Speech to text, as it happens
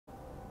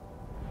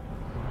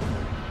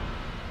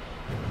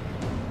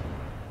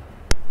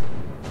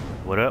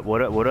What up,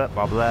 what up, what up?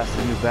 I'll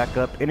blasting you back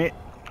up in it.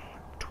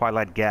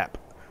 Twilight Gap.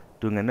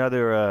 Doing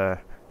another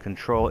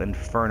Control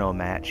Inferno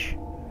match.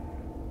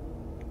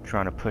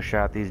 Trying to push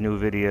out these new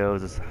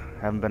videos.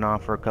 Haven't been on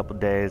for a couple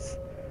days.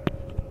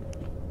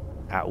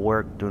 At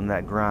work doing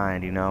that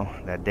grind, you know,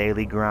 that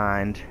daily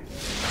grind.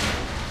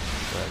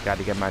 But got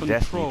to get my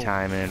Destiny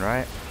time in,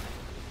 right?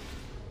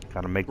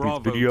 Gotta make these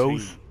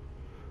videos. Team.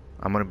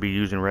 I'm gonna be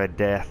using Red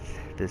Death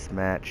this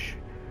match.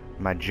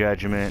 My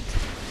Judgment.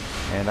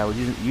 And I was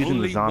using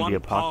the Zombie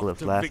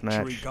Apocalypse last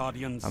match.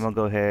 Guardians. I'm gonna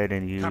go ahead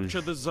and use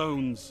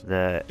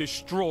the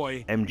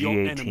destroy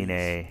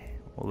MG18A.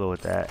 We'll go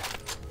with that.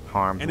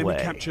 Harm's Enemy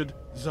Way. Captured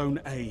Zone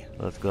A.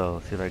 Let's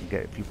go. See if I can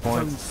get a few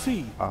points. Zone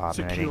C. Oh man, I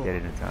secure. didn't get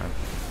it in time.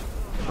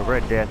 So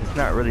Red Death, it's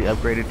not really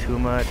upgraded too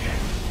much.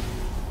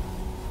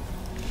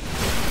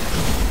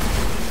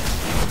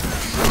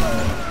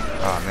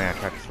 Oh man, I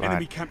tried to slide.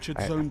 Enemy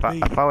captured Zone B.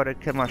 If I would have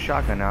kept my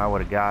shotgun now, I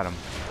would have got him.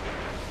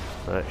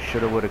 But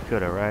shoulda, woulda,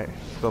 coulda, right?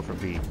 Let's go for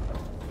B.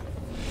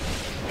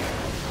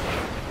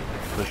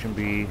 Pushing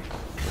B.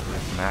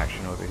 There's some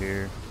action over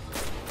here.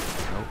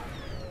 Nope.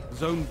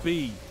 Zone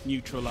B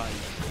neutralized.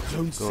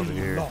 Zone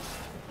C lost.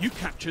 You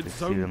captured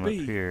Zone see them B.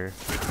 Up here.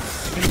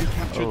 Enemy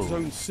captured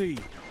Zone C.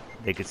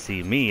 They could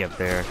see me up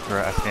there.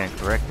 I stand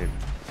corrected.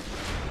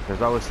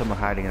 There's always someone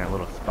hiding in that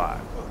little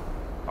spot.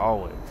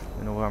 Always.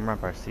 You know what? I'm right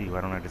if I see you. Why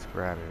don't I just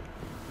grab it?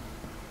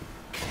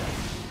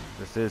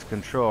 This is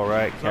Control,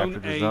 right? Capture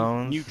the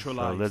zones. So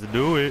let's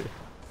do it.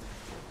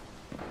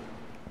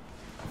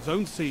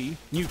 Zone C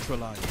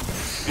neutralized.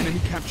 Enemy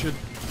captured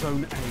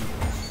Zone A.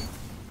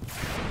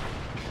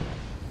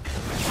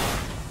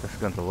 This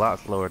gun's a lot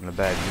slower than the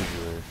bad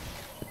usual is.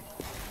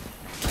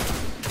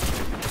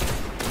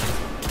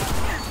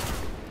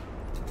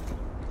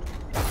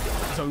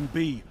 Zone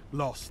B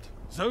lost.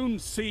 Zone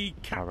C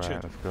captured.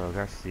 Alright, let's go.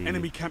 Got C.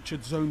 Enemy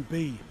captured Zone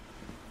B.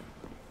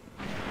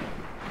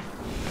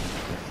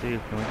 Let's see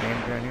if we can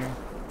aim down here.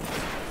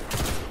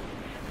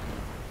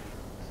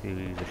 See if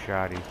we use a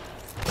shotty.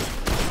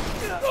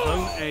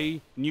 Zone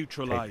A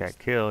neutralized. Take that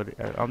killed.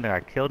 I don't think I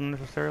killed him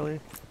necessarily.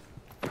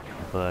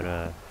 But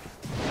yeah,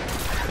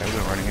 we've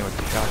been running in with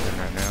the shotgun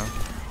right now.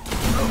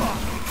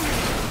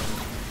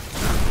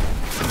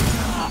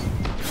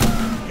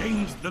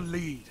 Gains the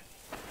lead.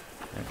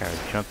 That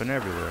guy's jumping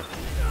everywhere.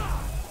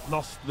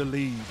 Lost the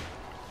lead.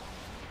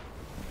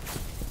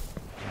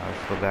 Now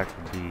let's go back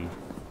to B.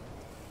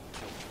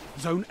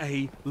 Zone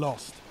A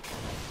lost.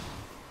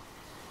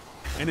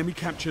 Enemy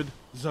captured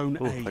Zone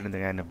Ooh, A. I didn't think I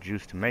had enough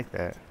juice to make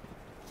that.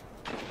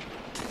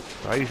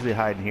 So I usually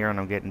hide in here when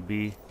I'm getting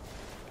B. You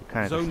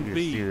kind of Zone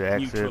B see the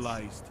exits,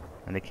 neutralized.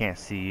 and they can't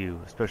see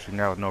you, especially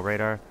now with no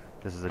radar.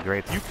 This is a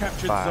great spot. You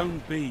captured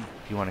Zone B.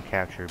 If you want to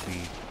capture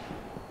B.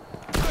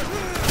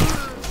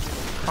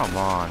 Come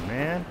on,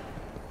 man.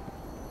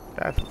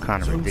 That's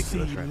kind of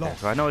ridiculous right there.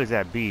 So I know he's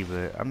at B,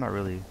 but I'm not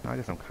really. I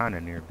guess I'm kind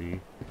of near B.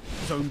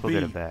 Zone Let's go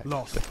get it back.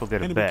 Let's go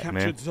get it back, man.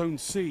 Captured Zone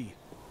C.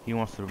 He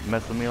wants to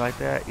mess with me like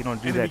that? You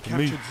don't do Enemy that to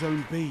me. captured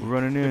Zone B. We're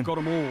running in. They've got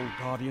them all,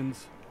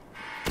 Guardians.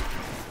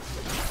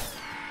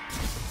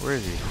 Where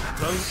is he?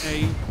 Zone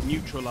A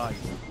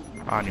neutralized.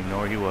 I don't even know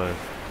where he was.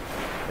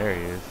 There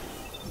he is.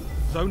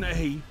 Zone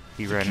A.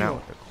 He ran out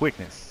with the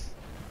quickness.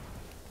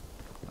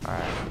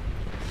 Alright.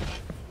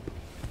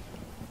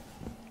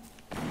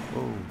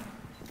 Whoa.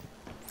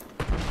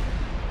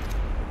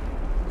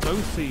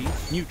 Zone C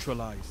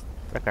neutralized.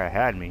 That guy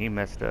had me. He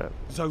messed up.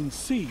 Zone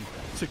C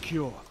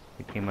secure.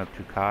 He came up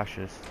too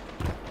cautious.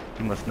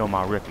 He must know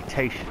my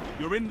reputation.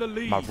 You're in the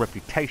lead. My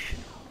reputation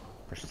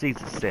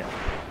precedes itself.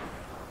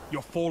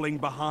 You're falling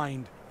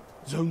behind.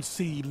 Zone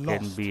C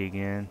lost. Getting B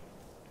again.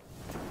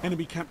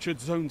 Enemy captured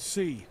Zone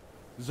C.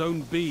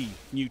 Zone B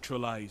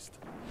neutralized.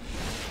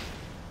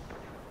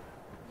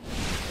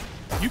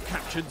 You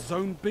captured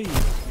Zone B.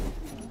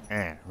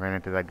 Man, ran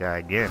into that guy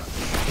again.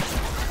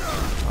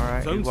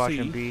 Alright, he's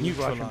watching B. He's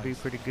watching B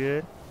pretty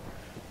good.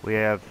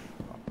 We're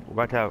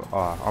about to have,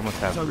 almost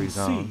have Zone 3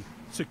 zones. C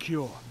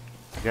secure.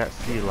 I got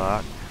C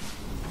locked.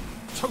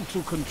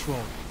 Total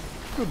control.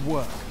 Good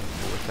work.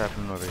 What's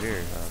happening over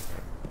here?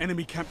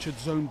 Enemy captured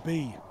Zone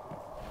B.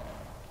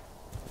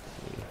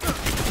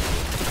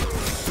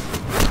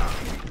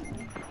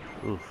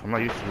 Oof, I'm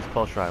not used to this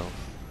pulse rifle.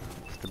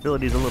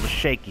 Stability is a little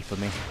shaky for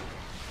me.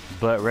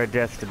 But Red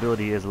Death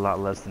stability is a lot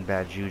less than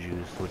bad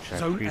Juju's, which I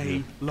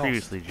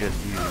previously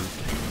just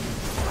used.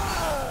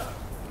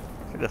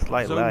 It's like a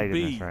slight lag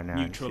in this right now.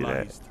 You see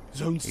that?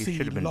 Zone C he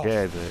should have been lost.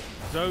 dead, but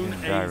Zone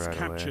he A is right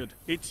captured.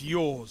 away. It's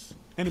yours.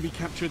 Enemy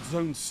captured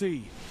Zone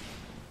C.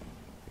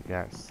 We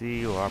got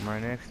C. Well, I'm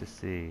right next to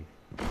C.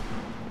 Get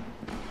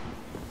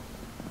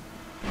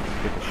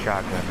the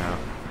shotgun out.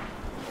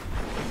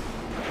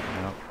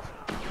 Nope.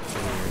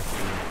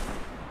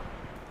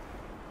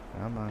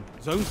 Come on.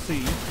 Zone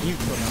C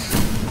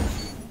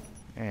neutralized.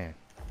 Man.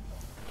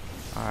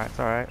 Alright, it's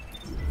alright.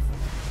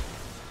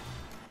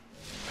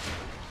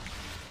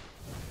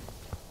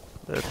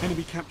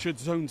 Enemy captured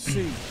Zone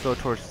C. Go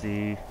towards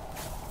C.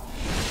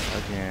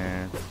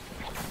 Again.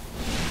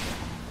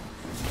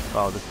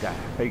 Oh, this guy.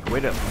 Hey,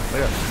 wait up.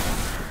 Wait up.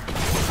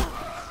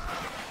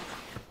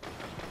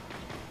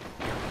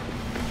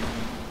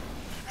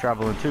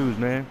 travel in twos,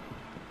 man.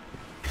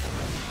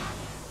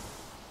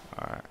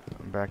 Alright,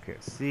 I'm back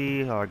at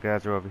C. All our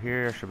guys are over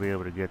here. I should be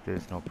able to get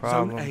this, no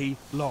problem. Zone A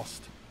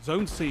lost.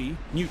 Zone C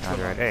neutralized.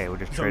 Now they're at A. We're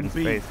just trading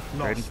Zone B space,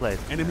 lost. trading place.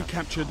 Enemy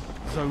captured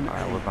Zone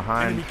Alright, A. we're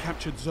behind. Enemy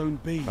captured Zone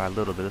B. By a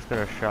little bit. Let's get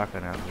our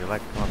shotgun out. We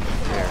like to come up the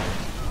stairs.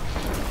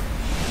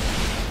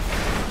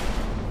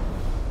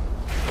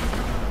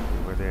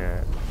 Where they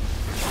at?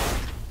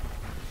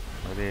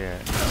 Where they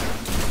at?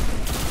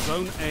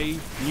 Zone A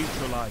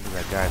neutralized.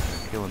 That guy's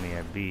been killing me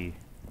at B.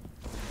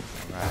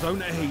 Right.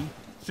 Zone A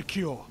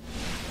secure.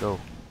 Go.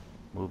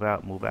 Move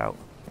out, move out.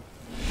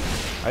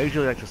 I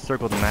usually like to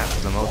circle the map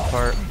for the most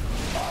part.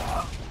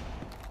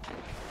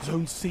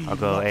 Zone C I'll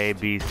go lost. A,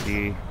 B,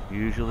 C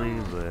usually,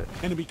 but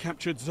Enemy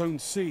captured Zone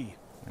C.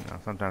 you know,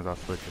 sometimes I'll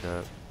switch it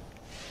up.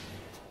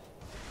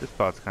 This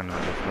spot's kind of a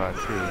good spot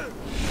too.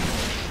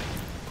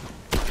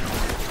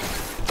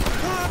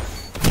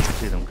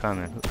 See them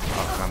coming.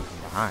 Oh, coming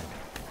from behind.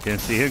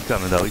 Didn't see him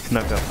coming though. He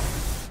snuck up.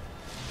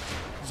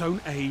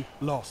 Zone A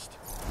lost.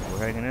 We're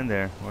hanging in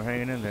there. We're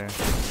hanging in there.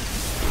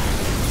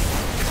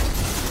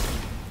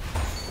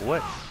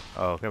 What?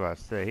 Oh, okay, about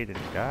to say he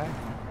didn't die.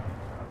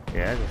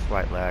 Yeah, there's a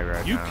slight lag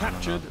right You now.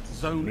 captured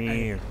Zone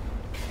Me A. or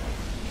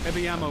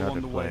Heavy ammo another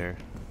on the player.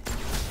 way.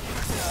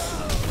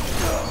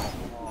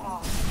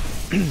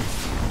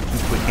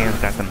 Quick hands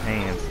got them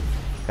hands.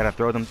 Gotta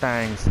throw them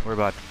things. We're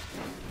about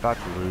to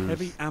lose.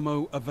 Heavy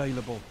ammo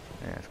available.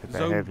 Yeah, let's get that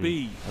Zone heavy.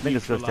 B I think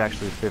it's supposed to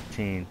neutralized. actually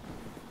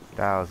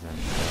 15,000. So.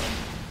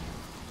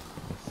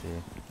 Let's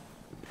see.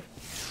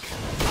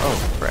 Oh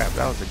crap!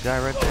 That was the guy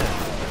right there.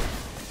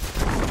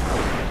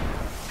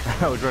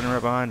 I was running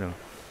right behind him.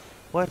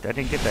 What? I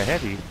didn't get the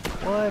heavy.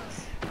 What?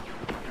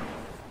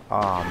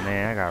 Oh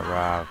man, I got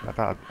robbed. I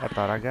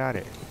thought I got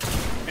it.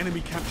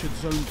 Enemy captured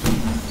Zone B.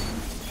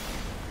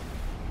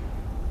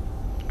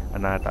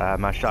 And I had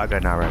my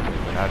shotgun now right there,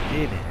 but I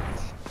didn't.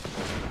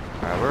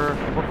 Alright,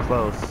 we're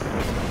close.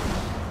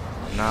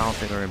 No, I don't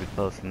think we're gonna be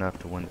close enough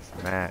to win this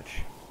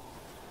match.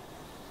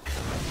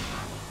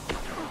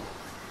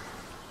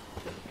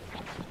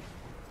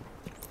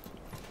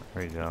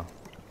 There you go.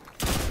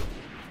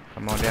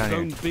 Come on down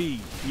Zone here.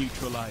 B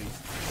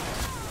neutralized.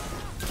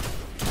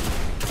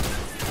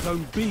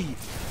 Zone B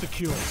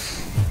secure.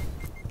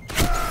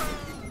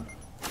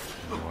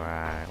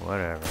 Right,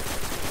 whatever.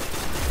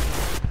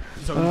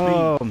 Zone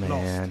Oh B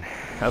man.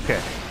 lost. Okay,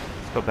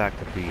 let's go back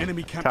to B.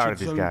 Enemy Tired captured of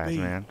these Zone guys, B.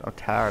 man. I'm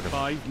tired of them.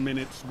 5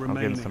 minutes I'm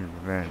remaining. getting some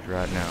revenge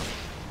right now.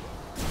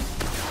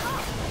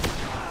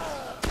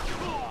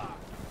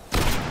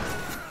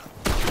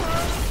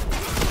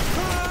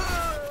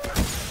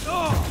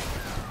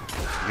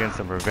 Getting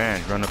some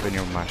revenge. Run up in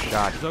here with my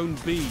shot. Zone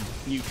B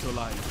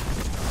neutralized.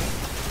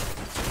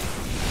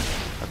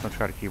 I'm gonna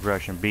try to keep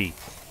rushing B.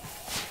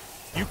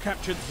 You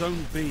captured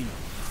Zone B.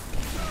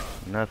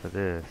 Enough of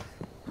this.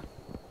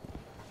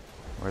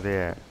 Where they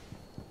at?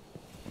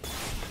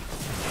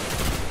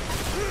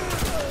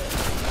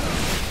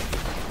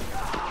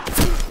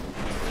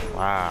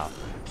 Wow.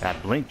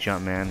 That blink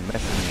jump, man,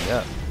 messing me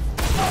up.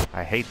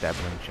 I hate that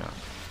blink jump.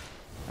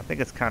 I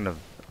think it's kind of,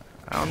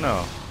 I don't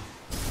know.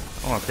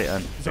 I don't want to say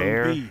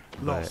unfair, Zone B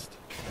but lost.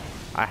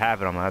 I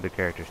have it on my other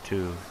characters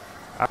too.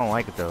 I don't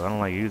like it though. I don't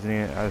like using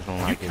it. I just don't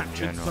You like it in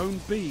captured general.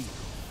 Zone B.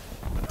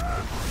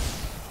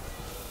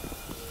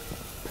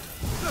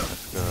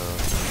 Let's go.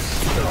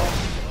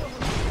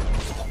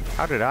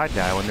 How did I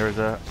die when there was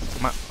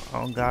my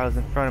own guy was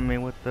in front of me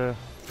with that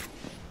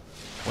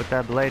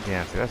blade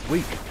dancer? That's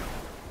weak.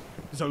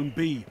 Zone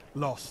B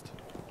lost.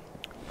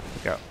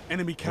 Look out.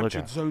 Enemy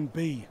captured Zone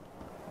B.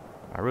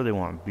 I really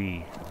want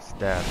B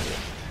established.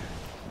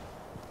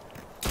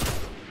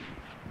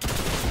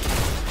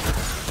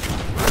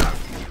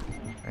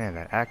 Man,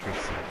 that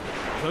accuracy.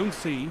 Zone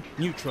C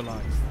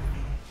neutralized.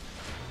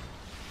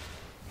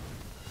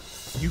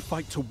 You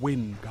fight to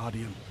win,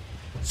 Guardian.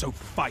 So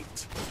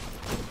fight.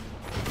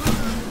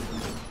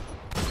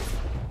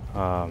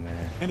 Oh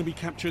man. Enemy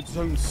captured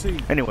Zone C.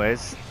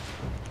 Anyways,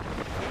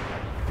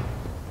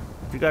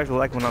 if you guys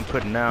like what I'm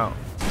putting out,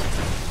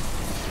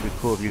 it'd be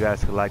cool if you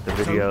guys could like the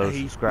videos,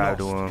 subscribe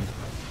to them.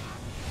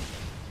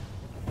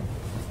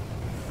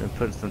 Been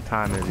putting some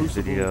time into these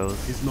Crucible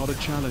videos. is not a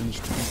challenge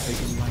to be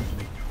taken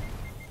lightly.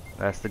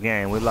 That's the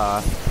game. We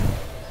lost.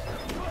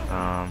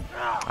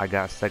 I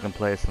got second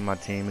place on my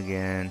team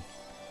again.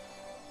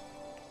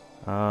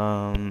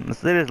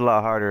 It is a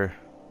lot harder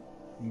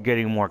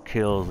getting more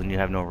kills when you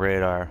have no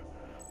radar,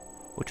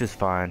 which is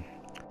fine.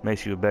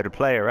 Makes you a better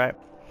player, right?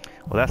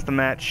 Well, that's the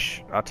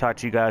match. I'll talk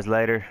to you guys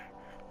later.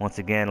 Once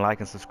again,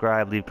 like and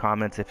subscribe. Leave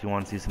comments if you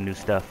want to see some new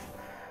stuff.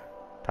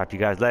 Talk to you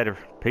guys later.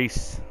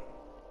 Peace.